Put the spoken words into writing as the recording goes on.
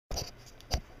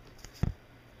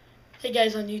Hey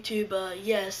guys on YouTube,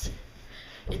 yes,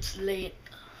 it's late,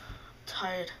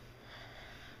 tired.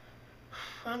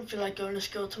 I don't feel like going to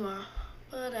school tomorrow,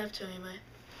 but I have to anyway.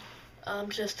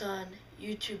 I'm just on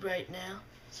YouTube right now.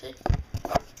 See?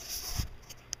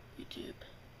 YouTube.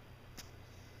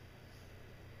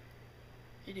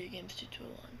 Video Games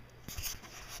Tutorial 1.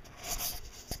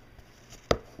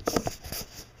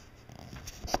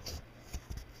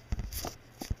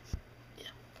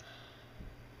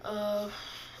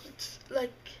 It's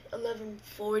like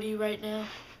 11:40 right now.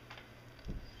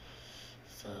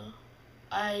 So,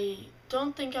 I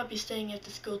don't think I'll be staying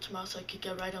after school tomorrow so I could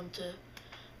get right home to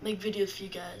make videos for you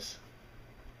guys.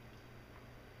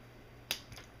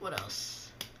 What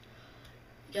else?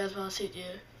 You guys want to see what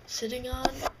you're sitting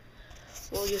on?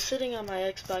 Well, you're sitting on my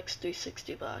Xbox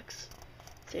 360 box.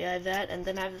 So I have that, and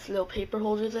then I have this little paper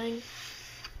holder thing.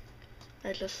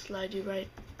 I just slide you right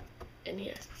in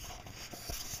here.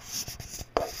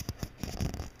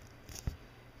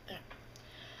 There.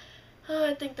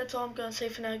 I think that's all I'm gonna say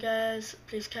for now, guys.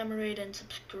 Please comment, rate, and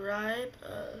subscribe.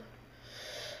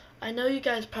 I know you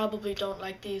guys probably don't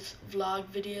like these vlog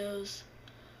videos,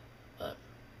 but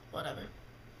whatever.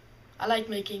 I like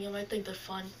making them. I think they're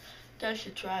fun. You guys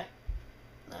should try.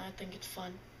 I think it's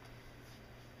fun.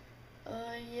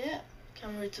 Yeah.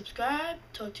 Comment, rate, subscribe.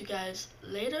 Talk to you guys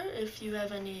later. If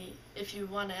you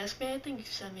want to ask me anything, you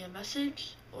can send me a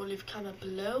message or leave a comment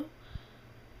below.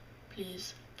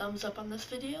 Please thumbs up on this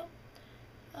video.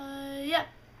 Yeah.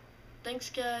 Thanks,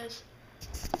 guys.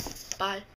 Bye.